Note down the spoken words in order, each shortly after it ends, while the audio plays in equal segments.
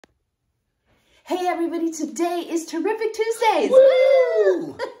Hey everybody, today is Terrific Tuesdays!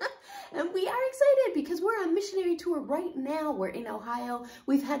 Woo! And we are excited because we're on missionary tour right now. We're in Ohio.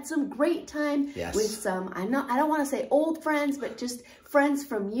 We've had some great time with some, I don't want to say old friends, but just friends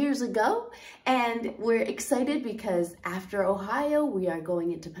from years ago. And we're excited because after Ohio, we are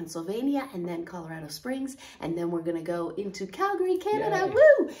going into Pennsylvania and then Colorado Springs. And then we're going to go into Calgary, Canada. Yay.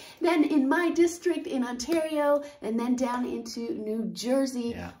 Woo! Then in my district in Ontario and then down into New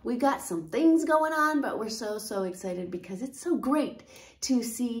Jersey. Yeah. We got some things going on, but we're so excited because it's so great to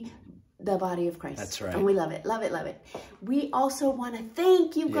see the body of Christ. That's right. And we love it, love it, love it. We also want to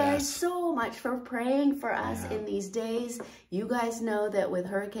thank you guys so much for praying for us in these days. You guys know that with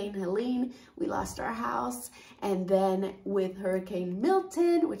Hurricane Helene, we lost our house. And then with Hurricane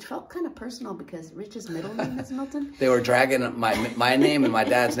Milton, which felt kind of personal because Rich's middle name is Milton. They were dragging my name and my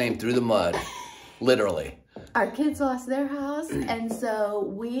dad's name through the mud, literally. Our kids lost their house. And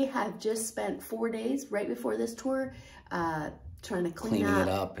so we have just spent 4 days right before this tour trying to clean it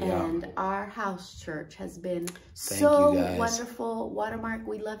up. And our house church has been so wonderful. Watermark,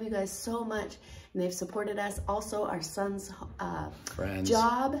 we love you guys so much. And they've supported us. Also, our son's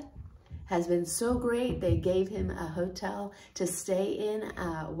job has been so great. They gave him a hotel to stay in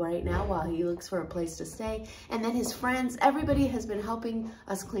right now while he looks for a place to stay. And then his friends, everybody has been helping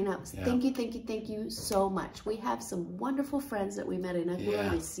us clean up. Yeah. Thank you so much. We have some wonderful friends that we met in Ecuador,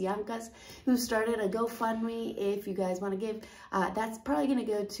 the Siancas, who started a GoFundMe. If you guys want to give, that's probably going to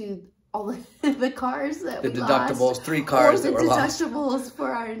go to all the cars that we lost. The deductibles, 3 cars that were lost. The deductibles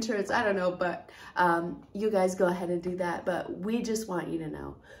for our insurance. I don't know, but you guys go ahead and do that. But we just want you to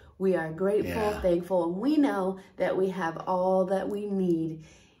know we are grateful, thankful, and we know that we have all that we need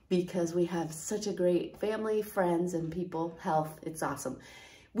because we have such a great family, friends, and people, health. It's awesome.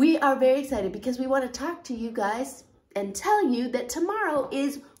 We are very excited because we want to talk to you guys and tell you that tomorrow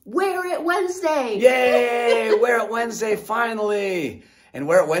is Wear It Wednesday. Yay! Wear It Wednesday, finally. And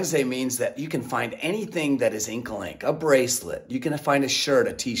Wear It Wednesday means that you can find anything that is ink ink, a bracelet. You can find a shirt,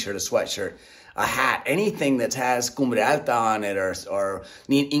 a t-shirt, a sweatshirt, a hat, anything that has Cumbre Alta on it or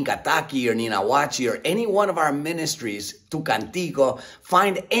Incataki or Ninawachi or any one of our ministries, Tu Cantico.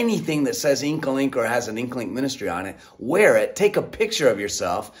 Find anything that says Inkalink or has an Inkalink ministry on it. Wear it. Take a picture of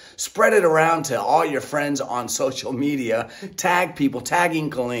yourself. Spread it around to all your friends on social media. Tag people. Tag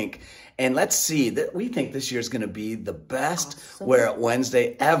Inkalink. And let's see, that we think this year is going to be the best Wear It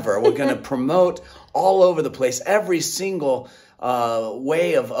Wednesday ever. We're going to promote all over the place, every single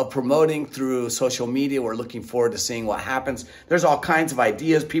way of promoting through social media. We're looking forward to seeing what happens. There's all kinds of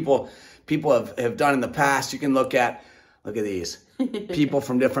ideas people have done in the past. You can look at these. People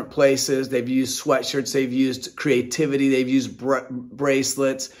from different places. They've used sweatshirts. They've used creativity. They've used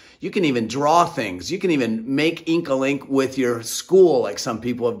bracelets. You can even draw things. You can even make Inkalink with your school like some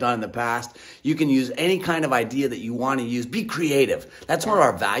people have done in the past. You can use any kind of idea that you want to use. Be creative. That's one of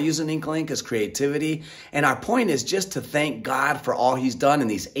our values in Inkalink is creativity. And our point is just to thank God for all he's done in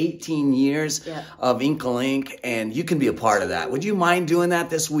these 18 years of Inkalink. And you can be a part of that. Would you mind doing that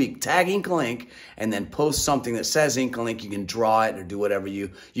this week? Tag Inkalink and then post something that says Inkalink. You can draw it or do whatever you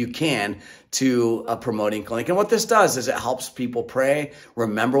can to promote Inkalink. And what this does is it helps people pray,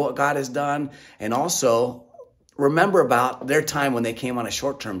 remember what God has done, and also remember about their time when they came on a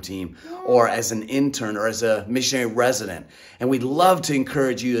short-term team or as an intern or as a missionary resident. And we'd love to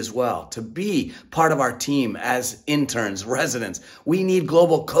encourage you as well to be part of our team as interns, residents. We need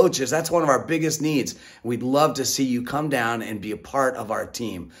global coaches. That's one of our biggest needs. We'd love to see you come down and be a part of our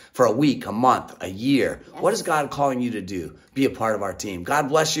team for a week, a month, a year. Yes. What is God calling you to do? Be a part of our team. God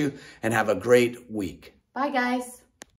bless you and have a great week. Bye, guys.